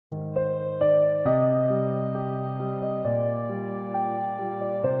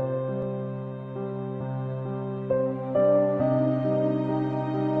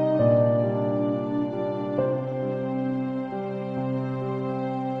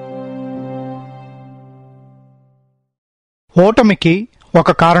ఓటమికి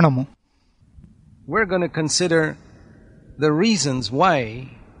ఒక కారణము. We're going to consider the reasons why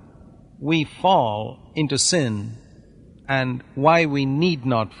we fall into sin and why we need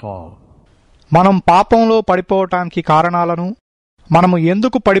not fall. మనం పాపంలో పడిపోవటానికి కారణాలను, మనము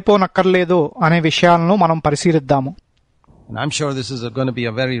ఎందుకు పడిపోనక్కర్లేదో అనే విషయాలను మనం పరిశీలిద్దాము. And I'm sure this is going to be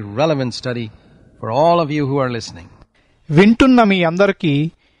a very relevant study for all of you who are listening. వింటున్న మీ అందరికీ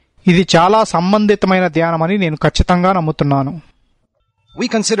ఇది చాలా సంబంధితమైన ధ్యానమని నేను ఖచ్చితంగా నమ్ముతున్నాను. We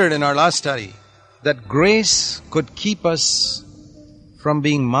considered in our last study that grace could keep us from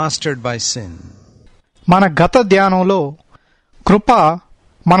being mastered by sin. మన గత ధ్యానంలో కృప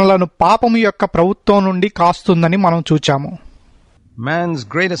మనలను పాపము యొక్క ప్రభుత్వం నుండి కాస్తుందని మనం చూచాము. Man's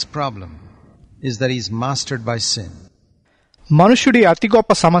greatest problem is that he's mastered by sin. మనుషుడి అతి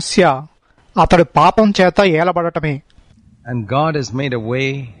గొప్ప సమస్య అతడు పాపం చేత ఏలబడటమే. And God has made a way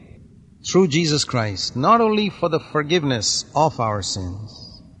through Jesus Christ, not only for the forgiveness of our sins,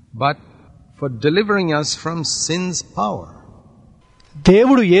 but for delivering us from sin's power.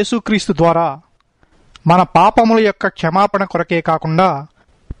 దేవుడు యేసుక్రీస్తు ద్వారా మన పాపముల యొక్క క్షమాపణ కొరకే కాకుండా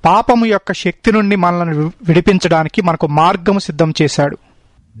పాపము యొక్క శక్తి నుండి మనల్ని విడిపించడానికి మనకు మార్గము సిద్ధం చేశాడు.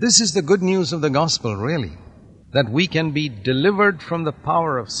 This is the good news of the gospel, really, that we can be delivered from the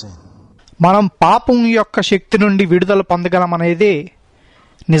power of sin. మనం పాపం యొక్క శక్తి నుండి విడుదల పొందగలమనేదే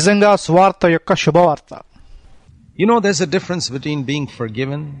నిజంగా సువార్త యొక్క శుభవార్త. You know, there's a difference between being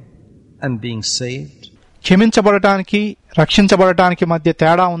forgiven and being saved. క్షమించబడటానికి రక్షించబడటానికి మధ్య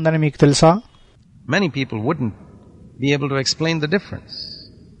తేడా ఉందని మీకు తెలుసా? Many people wouldn't be able to explain the difference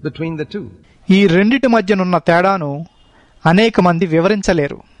between the two. ఈ రెండిటి మధ్యనున్న తేడాను అనేక మంది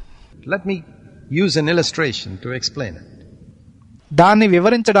వివరించలేరు. Let me use an illustration to explain it. దాన్ని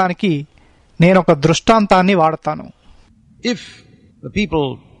వివరించడానికి నేను ఒక దృష్టాంతాన్ని వాడతాను. If the people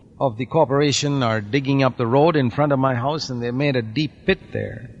of the corporation are digging up the road in front of my house and they made a deep pit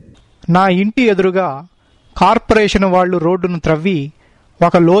there. నా ఇంటి ఎదురుగా corporation వాళ్ళు రోడ్డును త్రవ్వి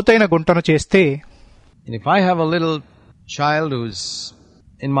ఒక లోతైన గుంటను చేస్తే, and if I have a little child who's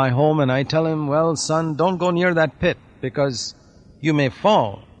in my home and I tell him, well son, don't go near that pit because you may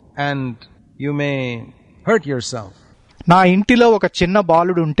fall and you may hurt yourself. నా ఇంటిలో ఒక చిన్న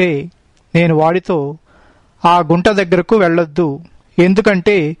బాలుడు ఉంటే నేను వాడితో ఆ గుంట దగ్గరకు వెళ్ళొద్దు,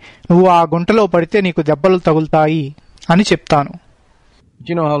 ఎందుకంటే నువ్వు ఆ గుంటలో పడితే నీకు దెబ్బలు తగులుతాయి అని చెప్తాను.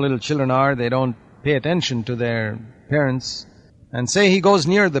 You know how little children are, they don't pay attention to their parents and say he goes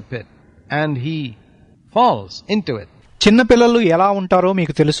near the pit and he falls into it. చిన్న పిల్లలు ఎలా ఉంటారో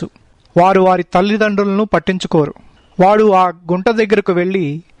మీకు తెలుసు. వారు వారి తల్లిదండ్రులను పట్టించుకోరు. వాడు ఆ గుంట దగ్గరకు వెళ్ళి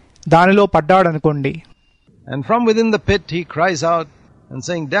దానిలో పడ్డాడనుకోండి. And from within the pit he cries out and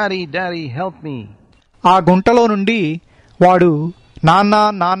saying, daddy, daddy, help me. ఆ గుంటలో నుండి వాడు నాన్న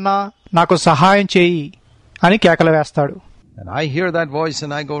నాన్న నాకు సహాయం చేయి అని కేకలు వేస్తాడు. And I hear that voice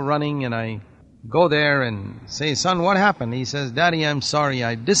and I go running and I go there and say, son, what happened? He says, daddy, I'm sorry,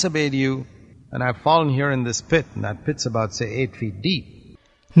 I disobeyed you and I've fallen here in this pit. And that pit's about, say, 8 feet deep.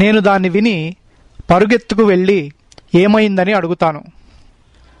 నేను దాన్ని విని పరుగెత్తుకు వెళ్ళి ఏమైందని అడుగుతాను.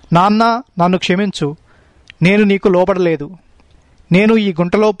 నాన్న నన్ను క్షమించు, నేను నీకు లోబడలేదు, నేను ఈ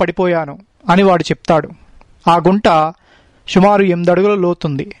గుంటలో పడిపోయాను అని వాడు చెప్తాడు. ఆ గుంట సుమారు 8 అడుగుల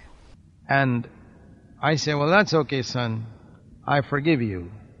లోతుంది. And I say, well, that's okay, son. I forgive you.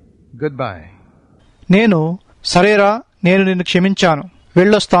 Goodbye. నేను సరేరా, నేను నిన్ను క్షమించాను,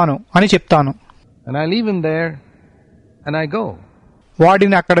 వెళ్ళొస్తాను అని చెప్తాను. And I leave him there and I go.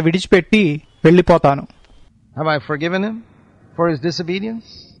 వాడిని అక్కడ విడిచిపెట్టి వెళ్ళిపోతాను. Have I forgiven him for his disobedience?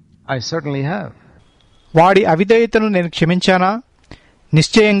 I certainly have. వాడి అవిధేయతను నేను క్షమించానా?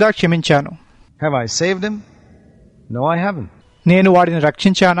 నిశ్చయంగా క్షమించాను. Have I saved him? No, I haven't. నేను వాడిని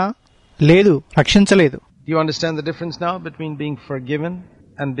రక్షించానా? లేదు, రక్షించలేదు. Do you understand the difference now between being forgiven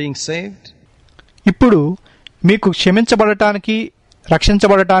and being saved? ఇప్పుడు మీకు క్షమించబడటానికి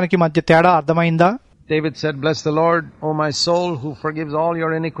రక్షించబడటానికి మధ్య తేడా అర్థమైందా? David said, bless the Lord, O my soul, who forgives all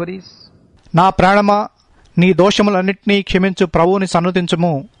your iniquities. నా ప్రాణమా, నీ దోషములన్నిటినీ క్షమించు ప్రభువుని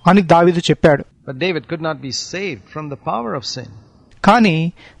సన్నుతించుము అని దావీదు చెప్పాడు. But David could not be saved from the power of sin. కానీ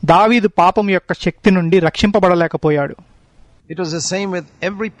దావీదు పాపం యొక్క శక్తి నుండి రక్షింపబడలేకపోయాడు. It was the same with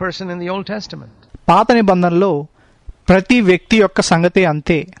every person in the Old Testament. పాత నిబంధనలో ప్రతి వ్యక్తి యొక్క సంగతే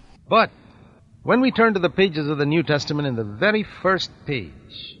అంతే. But when we turn to the pages of the New Testament, in the very first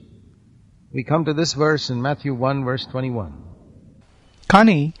page, we come to this verse in Matthew 1 verse 21.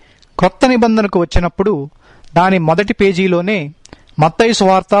 కానీ క్రొత్త నిబంధనకు వచ్చినప్పుడు దాని మొదటి పేజీలోనే మత్తయి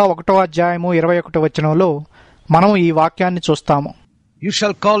సువార్త 1వ అధ్యాయము 21వ వచనంలో మనం ఈ వాక్యాన్ని చూస్తాము. You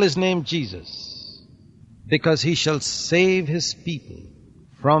shall call his name Jesus, because he shall save his people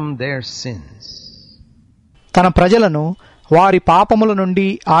from their sins. తన ప్రజలను వారి పాపముల నుండి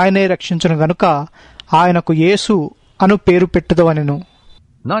ఆయనే రక్షించును గనుక ఆయనకు యేసు అను పేరు పెట్టుదవనెను.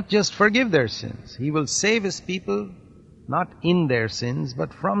 Not just forgive their sins. He will save his people not in their sins but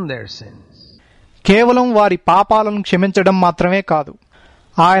from their sins. కేవలం వారి పాపాలను క్షమించడం మాత్రమే కాదు,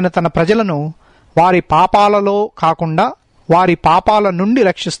 ఆయన తన ప్రజలను వారి పాపాలలో కాకుండా వారి పాపాల నుండి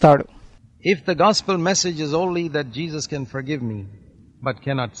రక్షిస్తాడు. If the gospel message is only that Jesus can forgive me but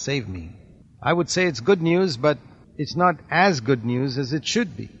cannot save me, I would say it's good news, but it's not as good news as it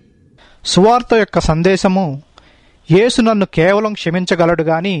should be. సువార్త యొక్క సందేశము యేసు నన్ను కేవలం క్షమించగలడు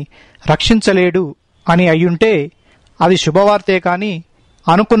గాని రక్షించలేడు అని అయ్యుంటే అది శుభవార్తే కాని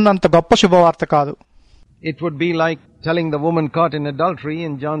అనుకున్నంత గొప్ప శుభవార్త కాదు. It would be like telling the woman caught in adultery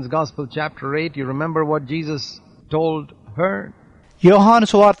in John's Gospel chapter 8. You remember what Jesus told her? యోహాను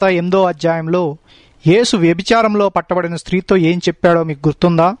సువార్త 8వ అధ్యాయంలో యేసు వ్యభిచారంలో పట్టబడిన స్త్రీతో ఏం చెప్పాడో మీకు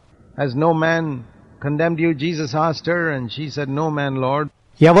గుర్తుందా? Has no man condemned you? Jesus asked her, and she said, No man, Lord.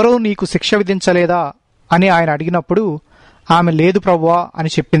 ఎవరూ నీకు శిక్ష విధించలేదా అని ఆయన అడిగినప్పుడు ఆమె లేదు ప్రభువా అని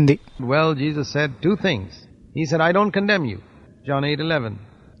చెప్పింది. Well, Jesus said two things. He said, I don't condemn you. John 8:11.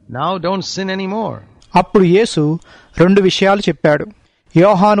 Now don't sin anymore. అప్పుడు యేసు 2 విషయాలు చెప్పాడు.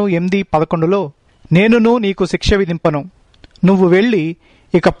 యోహాను 8:11లో నేనును నీకు శిక్ష విధింపను, నువ్వు వెళ్ళి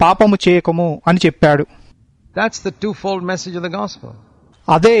ఇక పాపము చేయకము అని చెప్పాడు. That's the twofold message of the gospel.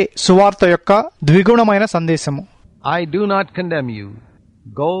 అదే సువార్త యొక్క ద్విగుణమైన సందేశము. I do not condemn you.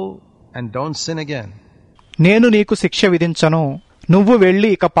 Go and don't sin again. నేను నీకు శిక్ష విధించను, నువ్వు వెళ్ళి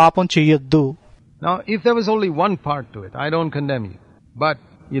ఇక పాపం చెయ్యొద్దు. Now, if there was only one part to it, I don't condemn you. But,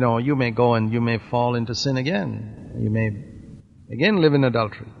 you may go and you may fall into sin again. You may again live in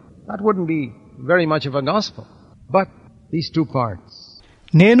adultery. That wouldn't be very much of a gospel. But these two parts.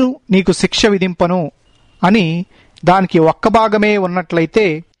 నేను నీకు శిక్ష విధింపను అని దానికి ఒక్క భాగమే ఉన్నట్లయితే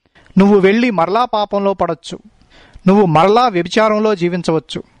నువ్వు వెళ్ళి మరలా పాపంలో పడొచ్చు, నువ్వు మరలా వ్యభిచారంలో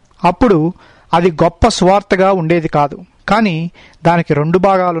జీవించవచ్చు. అప్పుడు అది గొప్ప సువార్తగా ఉండేది కాదు. కానీ దానికి 2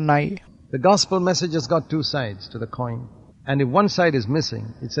 భాగాలున్నాయి. The gospel message has got 2 sides to the coin. And if one side is missing,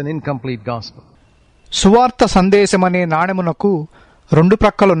 it's an incomplete gospel. సువార్త సందేశమనే నాణెమునకు 2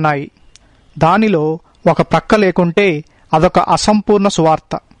 ప్రక్కలున్నాయి. దానిలో ఒక ప్రక్క లేకుంటే అదొక అసంపూర్ణ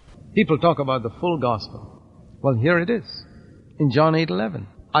సువార్త. People talk about the full gospel. Well, here it is. In John 8:11,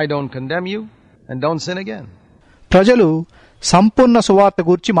 I don't condemn you and don't sin again. ప్రజలు సంపూర్ణ సువార్త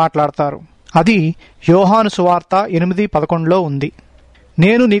గురించి మాట్లాడతారు. అది యోహాను సువార్త 8:11లో ఉంది.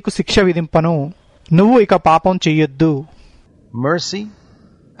 నేను నీకు శిక్ష విధింపను, నువ్వు ఇక పాపం చెయ్యొద్దు. Mercy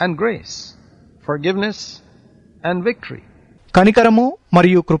and grace, forgiveness and victory. కనికరము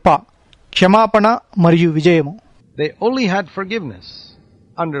మరియు కృప, క్షమాపణ మరియు విజయము. They only had forgiveness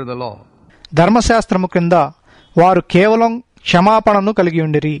under the law. ధర్మశాస్త్రము క్రింద వారు కేవలం క్షమాపణను కలిగి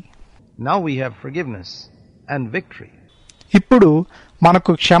ఉండిరి. Now we have forgiveness and victory. ఇప్పుడు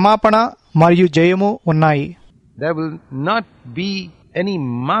మనకు క్షమాపణ మరియు జయము ఉన్నాయి. There will not be any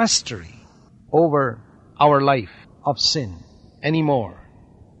mastery over our life of sin anymore.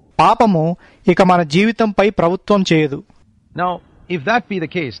 పాపము ఇక మన జీవితంపై ప్రభుత్వం చేయదు. Now, if that be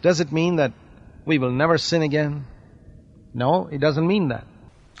the case, does it mean that we will never sin again? No, it doesn't mean that.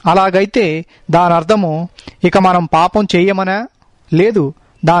 అలాగైతే దాని అర్థము ఇక మనం పాపం చెయ్యమనా? లేదు,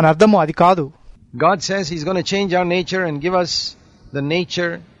 దాని అర్థము అది కాదు. God says He's going to change our nature and give us the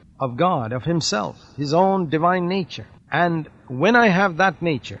nature of God, of Himself, His own divine nature. And when I have that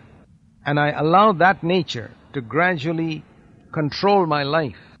nature, and I allow that nature to gradually control my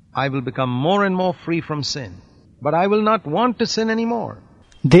life, I will become more and more free from sin. But I will not want to sin anymore.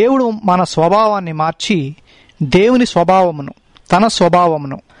 దేవుడు మన స్వభావాన్ని మార్చి దేవుని స్వభావమును, తన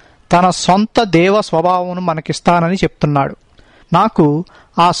స్వభావమును, తన సొంత దేవ స్వభావమును మనకిస్తానని చెప్తున్నాడు. నాకు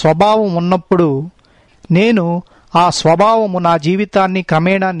ఆ స్వభావం ఉన్నప్పుడు నేను ఆ స్వభావము నా జీవితాన్ని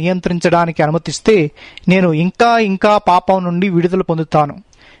క్రమేణా నియంత్రించడానికి అనుమతిస్తే నేను ఇంకా ఇంకా పాపం నుండి విడుదల పొందుతాను.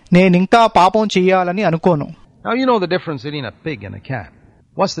 నేనింకా పాపం చెయ్యాలని అనుకోను. Now you know the difference between a pig and a cat.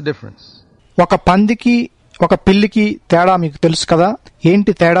 What's the difference? ఒక పందికి ఒక పిల్లికి తేడా మీకు తెలుసు కదా?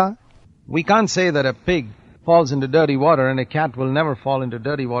 ఏంటి తేడా? We can't say that a pig falls into dirty water and a cat will never fall into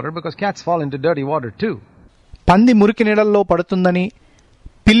dirty water, because cats fall into dirty water too. పంది మురికి నీళ్ళల్లో పడుతుందని,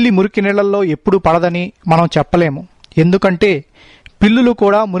 పిల్లి మురికి నీళ్ళల్లో ఎప్పుడు పడదని మనం చెప్పలేము. ఎందుకంటే పిల్లులు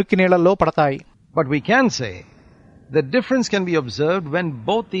కూడా మురికి నీళ్ళల్లో పడతాయి. But we can say the difference can be observed when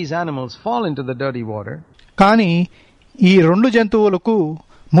both these animals fall into the dirty water. కానీ ఈ 2 జంతువులకు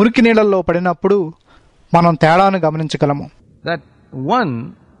మురికి నీళ్ళల్లో పడినప్పుడు మనం తేడాను గమనించగలము. That one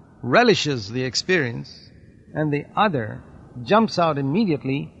relishes the experience and the other jumps out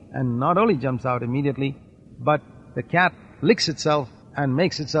immediately, and not only jumps out immediately, but the cat licks itself and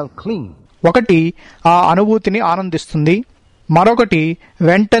makes itself clean. ఒకటి ఆ అనుభూతిని ఆనందిస్తుంది, మరొకటి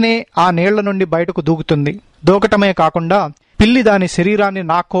వెంటనే ఆ నీళ్ల నుండి బయటకు దూకుతుంది. దూకటమే కాకుండా పిల్లి దాని శరీరాన్ని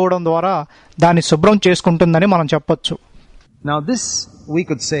నాక్కోవడం ద్వారా దాన్ని శుభ్రం చేసుకుంటుందని మనం చెప్పొచ్చు. Now this, we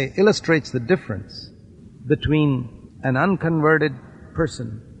could say, illustrates the difference between an unconverted person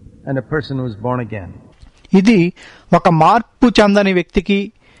and a person who is born again. ఇది ఒక మార్పు చెందని వ్యక్తికి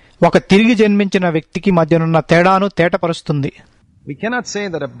ఒక తిరిగి జన్మించిన వ్యక్తికి మధ్యనున్న తేడాను తేటపరుస్తుంది. We cannot say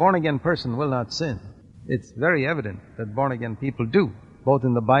that a born again person will not sin. It's very evident that born again people do, both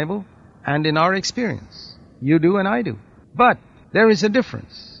in the Bible and in our experience. You do and I do. But there is a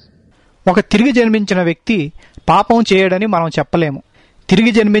difference. ఒక తిరిగి జన్మించిన వ్యక్తి పాపం చేయడని మనం చెప్పలేము.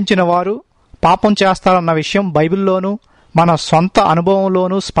 తిరిగి జన్మించిన వారు పాపం చేస్తారన్న విషయం బైబిల్లోనూ మన సొంత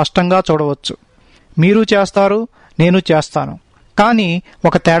అనుభవంలోనూ స్పష్టంగా చూడవచ్చు. మీరు చేస్తారు, నేను చేస్తాను. కానీ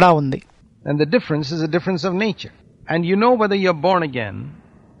ఒక తేడా ఉంది. And the difference is a difference of nature. And you know whether you're born again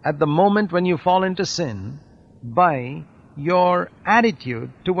at the moment when you fall into sin by your attitude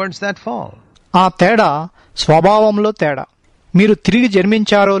towards that fall. ఆ తేడా స్వభావంలో తేడా. మీరు తిరిగి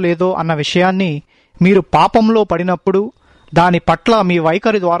జన్మించారో లేదో అన్న విషయాన్ని మీరు పాపంలో పడినప్పుడు దాని పట్ల మీ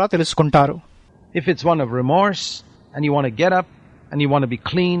వైఖరి ద్వారా తెలుసుకుంటారు. If it's one of remorse and you want to get up and you want to be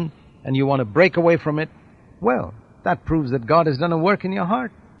clean and you want to break away from it, well, that proves that God has done a work in your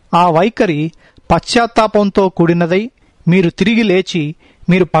heart. ఆ వైఖరి పశ్చాత్తాపంతో కూడినదై మీరు తిరిగి లేచి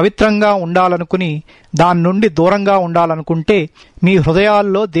మీరు పవిత్రంగా ఉండాలనుకుని దాని నుండి దూరంగా ఉండాలనుకుంటే మీ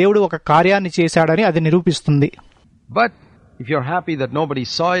హృదయాల్లో దేవుడు ఒక కార్యాన్ని చేశాడని అది నిరూపిస్తుంది. But if you're happy that nobody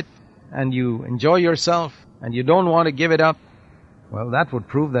saw it and you enjoy yourself and you don't want to give it up, well, that would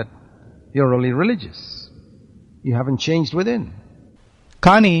prove that you're only religious. You haven't changed within.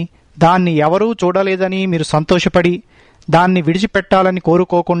 కానీ దాన్ని ఎవరూ చూడలేదని మీరు సంతోషపడి దాన్ని విడిచిపెట్టాలని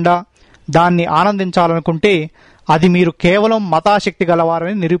కోరుకోకుండా దాన్ని ఆనందించాలనుకుంటే అది మీరు కేవలం మతాశక్తి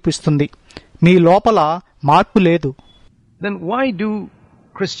గలవారని నిరూపిస్తుంది. మీ లోపల మార్పు లేదు. Then why do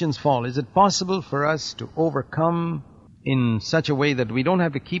Christians fall? Is it possible for us to overcome in such a way that we don't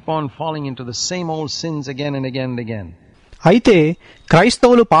have to keep on falling into the same old sins again and again and again? అయితే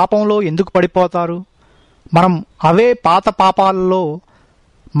క్రైస్తవులు పాపంలో ఎందుకు పడిపోతారు? మనం అవే పాత పాపాలలో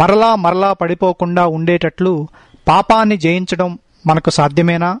మరలా పడిపోకుండా ఉండేటట్లు పాపాన్ని జయించడం మనకు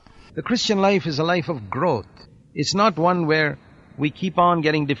సాధ్యమేనా? The Christian life is a life of growth. It's not one where we keep on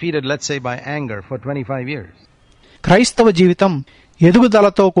getting defeated, let's say, by anger for 25 years. క్రైస్తవ జీవితం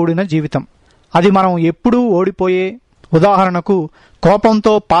ఎదుగుదలతో కూడిన జీవితం. అది మనం ఎప్పుడూ ఓడిపోయే, ఉదాహరణకు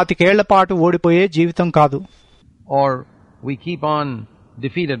కోపంతో 25 ఏళ్ల పాటు ఓడిపోయే జీవితం కాదు. Or we keep on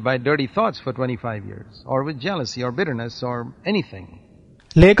defeated by dirty thoughts for 25 years, or with jealousy or bitterness or anything.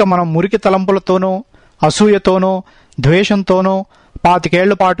 లేక మనం మురికి తలంపులతోనో అసూయతోనో ద్వేషంతోనో 25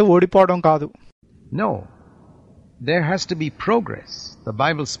 ఏళ్ల పాటు ఓడిపోవడం కాదు. No, there has to be progress. The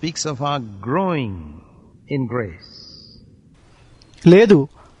Bible speaks of our growing in grace. లేదు,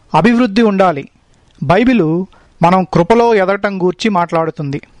 అభివృద్ధి ఉండాలి. బైబిలు మనం కృపలో ఎదగటం గూర్చి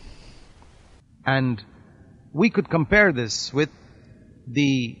మాట్లాడుతుంది. And we could compare this with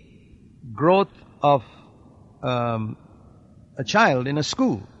the growth of a child in a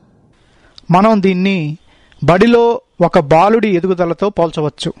school. మనం దీన్ని బడిలో ఒక బాలుడి ఎదుగుదలతో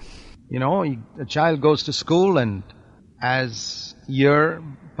పోల్చవచ్చు. You know, a child goes to school and as year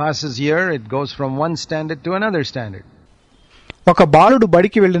passes year, it goes from one standard to another standard. ఒక బాలుడు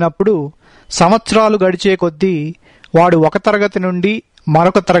బడికి వెళ్ళినప్పుడు సంవత్సరాలు గడిచే కొద్దీ వాడు ఒక తరగతి నుండి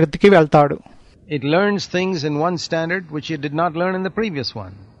మరొక తరగతికి వెళ్తాడు. It learns things in one standard which it did not learn in the previous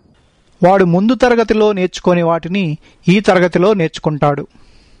one. వాడు ముందు తరగతిలో నేర్చుకోని వాటిని ఈ తరగతిలో నేర్చుకుంటాడు.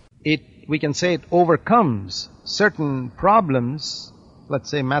 We can say it overcomes certain problems, let's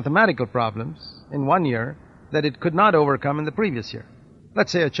say mathematical problems, in one year that it could not overcome in the previous year.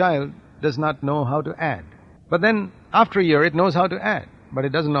 Let's say a child does not know how to add. But then after a year it knows how to add, but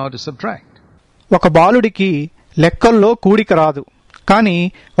it doesn't know how to subtract. ఒక బాలుడికి లెక్కల్లో కూడిక రాదు, కానీ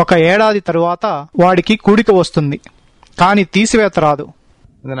ఒక ఏడాది తరువాత వాడికి కూడిక వస్తుంది, కానీ తీసివేత రాదు.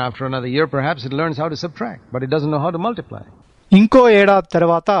 And then after another year perhaps it learns how to subtract, but it doesn't know how to multiply. ఇంకో ఏడాది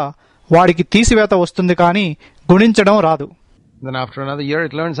తర్వాత వాడికి తీసివేత వస్తుంది, కానీ గుణించడం రాదు. Then after another year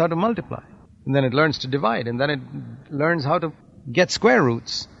it learns how to multiply, and then it learns to divide, and then it learns how to get square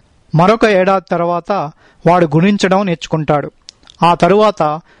roots. మరొక ఏడాది తర్వాత వాడు గుణించడం నేర్చుకుంటాడు, ఆ తరువాత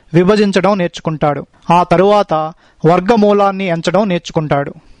విభజించడం నేర్చుకుంటాడు, ఆ తరువాత వర్గమూలాన్ని ఎంచడం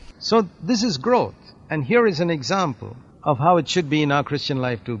నేర్చుకుంటాడు. So this is growth, and here is an example of how it should be in our Christian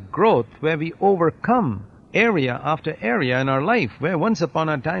life too. Growth where we overcome area after area in our life where once upon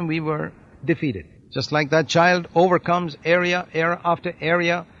a time we were defeated. Just like that child overcomes area after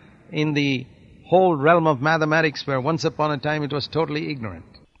area in the whole realm of mathematics where once upon a time it was totally ignorant.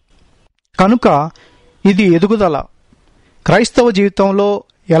 కనుక ఇది ఎదుగుదల. క్రైస్తవ జీవితంలో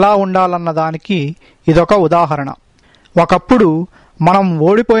ఎలా ఉండాలన్న దానికి ఇదొక ఉదాహరణ. ఒకప్పుడు మనం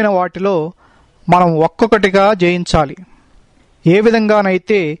ఓడిపోయిన వాటిలో మనం ఒక్కొక్కటిగా జయించాలి. ఏ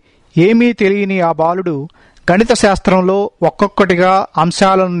విధంగానైతే ఏమీ తెలియని ఆ బాలుడు గణిత శాస్త్రంలో ఒక్కొక్కటిగా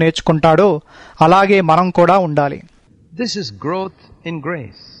అంశాలను నేర్చుకుంటాడో అలాగే మనం కూడా ఉండాలి. This is growth in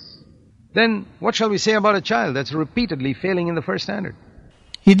grace. Then what shall we say about a child that's repeatedly failing in the first standard?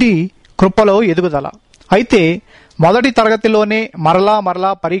 ఇది కృపలో ఎదుగుదల. అయితే మొదటి తరగతిలోనే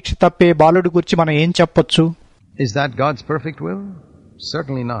మరలా పరీక్ష తప్పే బాలుడి గురించి మనం ఏం చెప్పొచ్చు? Is that God's perfect will?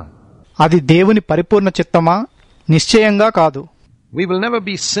 Certainly not. అది దేవుని పరిపూర్ణ చిత్తమా? నిశ్చయంగా కాదు. We will never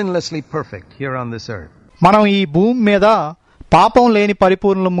be sinlessly perfect here on this earth. మనం ఈ భూమి మీద పాపం లేని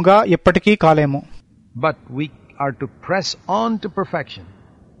పరిపూర్ణముగా ఎప్పటికీ కాలేము. But we are to press on to perfection.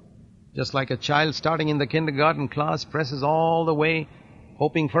 Just like a child starting in the kindergarten class presses all the way,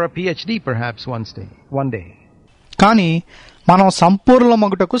 hoping for a PhD perhaps one day. కానీ మనం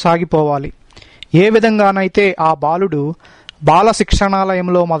సంపూర్ణమగుటకు సాగిపోవాలి. ఏ విధంగానైతే ఆ బాలుడు బాల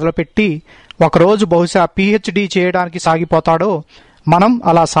శిక్షణాలయంలో మొదలుపెట్టి ఒకరోజు బహుశా PhD చేయడానికి సాగిపోతాడో మనం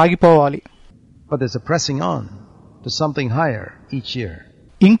అలా సాగిపోవాలి. But there's a pressing on to something higher each year.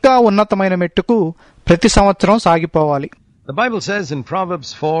 ఇంకా ఉన్నతమైన మెట్టుకు ప్రతి సంవత్సరం సాగిపోవాలి. The Bible says in Proverbs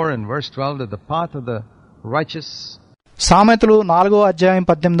 4 and verse 12 that the path of the righteous. సామెతలు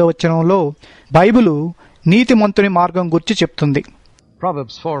 4:18 బైబిలు నీతిమంతుని మార్గం గురించి చెప్తుంది.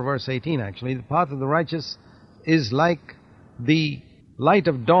 Proverbs 4 verse 18 actually, the path of the righteous is like the light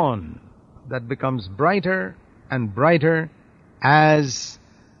of dawn that becomes brighter and brighter as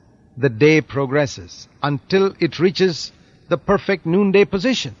the day progresses until it reaches the perfect noonday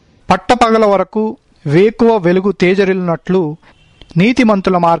position. పట్టపగల వరకు వేకువ వెలుగు తేజరిల్లునట్లు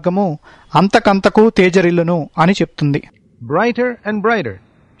నీతిమంతుల మార్గము అంతకంతకు తేజరిల్లును అని చెప్తుంది. Brighter and brighter,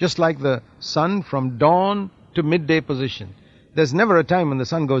 just like the sun from dawn to midday position. There's never a time when the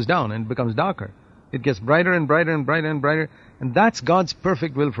sun goes down and becomes darker. It gets brighter and brighter and brighter and brighter, and that's God's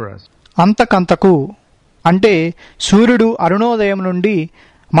perfect will for us. అంతకంతకు అంటే సూర్యుడు అరుణోదయం నుండి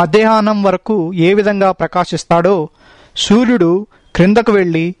మధ్యాహ్నం వరకు ఏ విధంగా ప్రకాశిస్తాడో సూర్యుడు క్రిందకు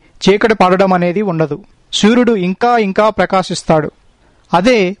వెళ్లి చీకటి పడడం అనేది ఉండదు. సూర్యుడు ఇంకా ఇంకా ప్రకాశిస్తాడు.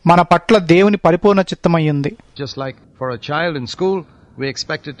 అదే మన పట్ల దేవుని పరిపూర్ణ చిత్తమయ్యింది. Just like for a child in school, we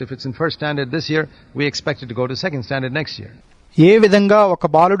expect it, if it's in first standard this year, we expect it to go to second standard next year. ఏ విధంగా ఒక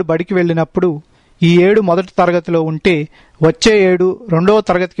బాలుడు బడికి వెళ్ళినప్పుడు ఈ ఏడు మొదటి తరగతిలో ఉంటే వచ్చే ఏడు రెండవ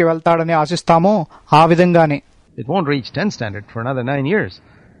తరగతికి వెళ్తాడని ఆశిస్తామో ఆ విధంగానే. It won't reach 10th standard for another 9 years,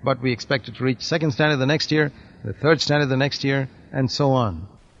 but we expect it to reach second standard the next year, the third standard the next year, and so on.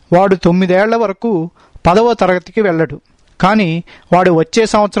 వాడు 9 ఏళ్ల వరకు 10వ తరగతికి వెళ్ళడు. కానీ వాడు వచ్చే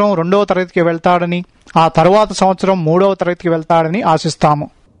సంవత్సరం 2వ తరగతికి వెళ్తాడని ఆ తర్వాత సంవత్సరం 3వ తరగతికి వెళ్తాడని ఆశిస్తాము.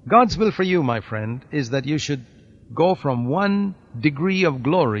 God's will for you, my friend, is that you should go from one degree of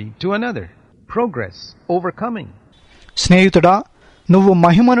glory to another. Progress, overcoming. స్నేహితుడా, నువ్వు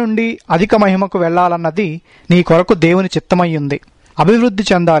మహిమ నుండి అధిక మహిమకు వెళ్లాలన్నది నీ కొరకు దేవుని చిత్తమయ్యింది. అభివృద్ధి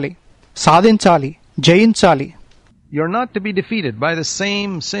చెందాలి, సాధించాలి, జయించాలి. You're not to be defeated by the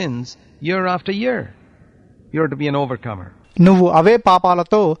same sins year after year. You're to be an overcomer. నువ్వు అవే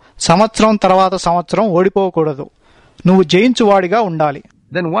పాపాలతో సంవత్సరం తర్వాత సంవత్సరం ఓడిపోకూడదు. నువ్వు జయించువాడిగా ఉండాలి.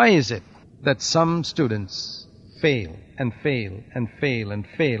 Then why is it that some students fail and fail and fail and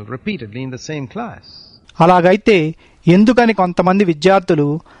fail repeatedly in the same class? అలాగైతే ఎందుకని కొంతమంది విద్యార్థులు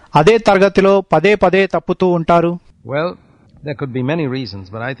అదే తరగతిలో పదే తప్పుతూ ఉంటారు? Well, there could be many reasons,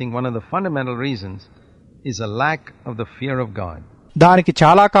 but I think one of the fundamental reasons is a lack of the fear of God. దానికి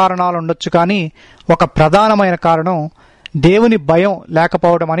చాలా కారణాలు ఉండొచ్చు, కానీ ఒక ప్రధానమైన కారణం దేవుని భయం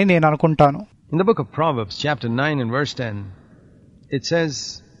లేకపోవడం అని నేను అనుకుంటాను. In the book of Proverbs, chapter 9 and verse 10, it says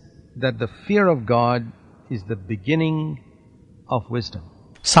that the fear of God is the beginning of wisdom.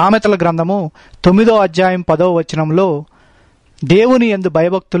 సామెతల గ్రంథము 9:10 దేవుని యందు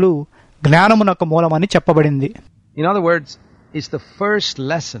భయభక్తులు జ్ఞానమునకు మూలమని చెప్పబడింది. In other words, it's the first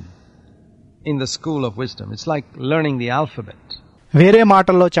lesson in the school of wisdom. It's like learning the alphabet. వేరే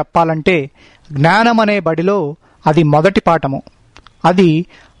మాటల్లో చెప్పాలంటే జ్ఞానం అనే బడిలో అది మొదటి పాఠము. అది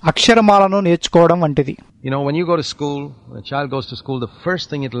అక్షరమాలను నేర్చుకోవడం వంటిది. You know, when you go to school, when a child goes to school, the first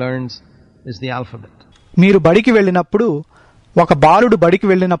thing it learns is the alphabet. మీరు బడికి వెళ్ళినప్పుడు, ఒక బాలుడు బడికి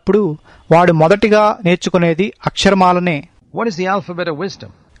వెళ్ళినప్పుడు వాడు మొదటిగా నేర్చుకునేది అక్షరమాలనే. What is the alphabet of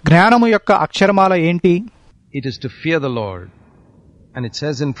wisdom? జ్ఞానము యొక్క అక్షరమాల ఏంటి? It is to fear the Lord. And it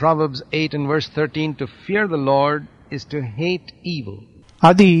says in Proverbs 8 and verse 13, to fear the Lord is to hate evil.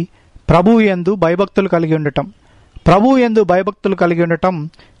 అది ప్రభువు యందు భయభక్తులు కలిగి ఉండటం. ప్రభువు యందు భయభక్తులు కలిగి ఉండటం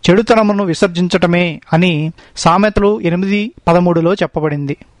చెడుతనమును విసర్జించటమే అని సామెతలు 8:13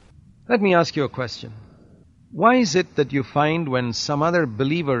 చెప్పబడింది. Let me ask you a question. Why is it that you find when some other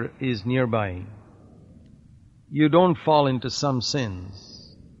believer is nearby, you don't fall into some sins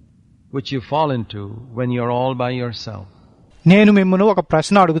which you fall into when you're all by yourself? నేను మిమ్మల్ని ఒక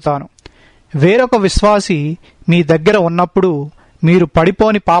ప్రశ్న అడుగుతాను. వేరొక విశ్వాసి మీ దగ్గర ఉన్నప్పుడు మీరు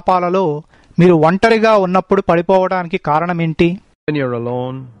పడిపోని పాపాలలో మీరు ఒంటరిగా ఉన్నప్పుడు పడిపోవడానికి కారణమేంటి? When you're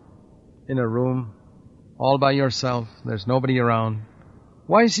alone in a room all by yourself, there's nobody around,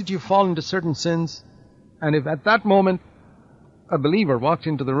 why is it you fall into certain sins? And if at that moment a believer walked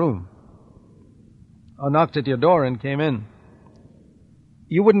into the room or knocked at your door and came in,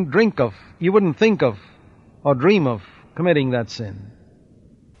 you wouldn't think of or dream of committing that sin.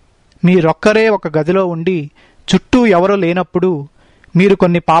 మీరొక్కరే ఒక గదిలో ఉండి చుట్టూ ఎవరూ లేనప్పుడు మీరు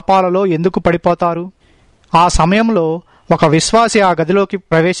కొన్ని పాపాలలో ఎందుకు పడిపోతారు? ఆ సమయంలో ఒక విశ్వాసి ఆ గదిలోకి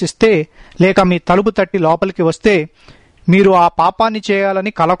ప్రవేశిస్తే లేక మీ తలుపు తట్టి లోపలికి వస్తే మీరు ఆ పాపాన్ని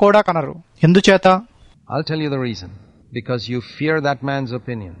చేయాలని కల కూడా కనరు. ఎందుచేత? I'll tell you the reason. Because you fear that man's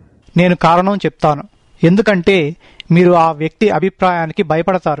opinion. నేను కారణం చెప్తాను. ఎందుకంటే మీరు ఆ వ్యక్తి అభిప్రాయానికి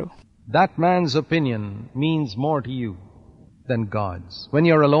భయపడతారు. That man's opinion means more to you than God's. When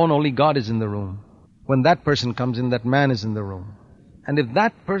you're alone, only God is in the room. When that person comes in, that man is in the room. And if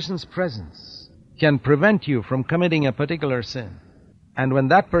that person's presence can prevent you from committing a particular sin, and when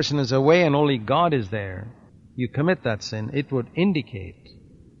that person is away and only God is there, you commit that sin, it would indicate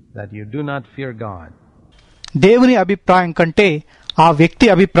that you do not fear God. దేవుని అభిప్రాయం కంటే ఆ వ్యక్తి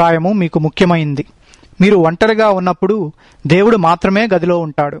అభిప్రాయము మీకు ముఖ్యమైంది. మీరు ఒంటరిగా ఉన్నప్పుడు దేవుడు మాత్రమే గదిలో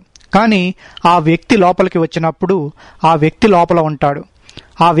ఉంటాడు. కానీ ఆ వ్యక్తి లోపలికి వచ్చినప్పుడు ఆ వ్యక్తి లోపల ఉంటాడు.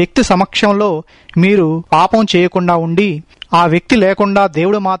 ఆ వ్యక్తి సమక్షంలో మీరు పాపం చేయకుండా ఉండి ఆ వ్యక్తి లేకుండా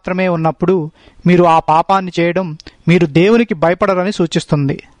దేవుడు మాత్రమే ఉన్నప్పుడు మీరు ఆ పాపాన్ని చేయడం మీరు దేవునికి భయపడరని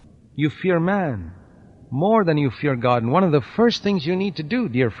సూచిస్తుంది. You fear man more than you fear God. And one of the first things you need to do,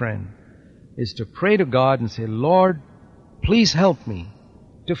 dear friend, is to pray to God and say, Lord, please help me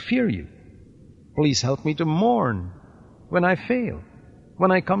to fear you. Please help me to mourn when I fail,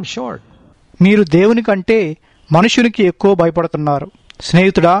 when I come short. మీరు దేవుని కంటే మనుషునికి ఎక్కువ భయపడుతున్నారు.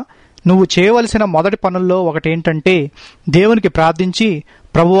 స్నేహితుడా, నువ్వు చేయవలసిన మొదటి పనుల్లో ఒకటేంటంటే దేవునికి ప్రార్థించి,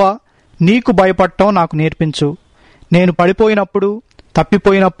 ప్రభువా, నీకు భయపడటం నాకు నేర్పించు. నేను పడిపోయినప్పుడు,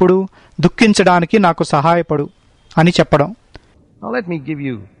 తప్పిపోయినప్పుడు దుఃఖించడానికి నాకు సహాయపడు అని చెప్పడం. Now let me give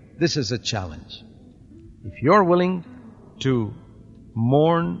you this as a challenge. If you're willing to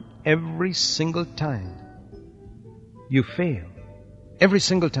mourn every single time you fail, every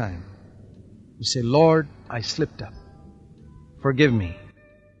single time you say, Lord, I slipped up. Forgive me.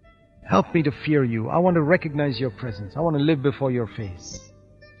 Help me to fear you. I want to recognize your presence. I want to live before your face.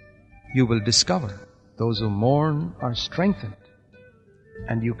 You will discover those who mourn are strengthened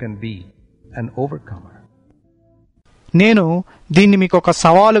and you can be an overcomer. నేను దీన్ని మీకు ఒక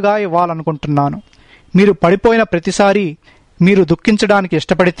సవాలుగా ఇవ్వాలనుకుంటున్నాను. మీరు పడిపోయిన ప్రతిసారి మీరు దుఃఖించడానికి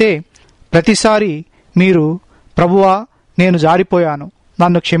ఇష్టపడితే ప్రతిసారి మీరు, ప్రభువా, నేను జారిపోయాను,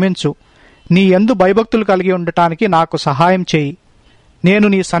 నన్ను క్షమించు, నీ యందు భయభక్తులు కలిగి ఉండటానికి నాకు సహాయం చేయి, నేను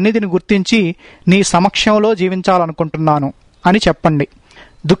నీ సన్నిధిని గుర్తించి నీ సమక్షంలో జీవించాలనుకుంటున్నాను అని చెప్పండి.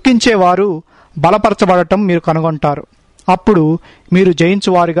 దుఃఖించేవారు బలపరచబడటం మీరు కనుగొంటారు. అప్పుడు మీరు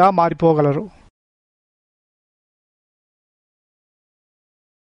జయించువారుగా మారిపోగలరు.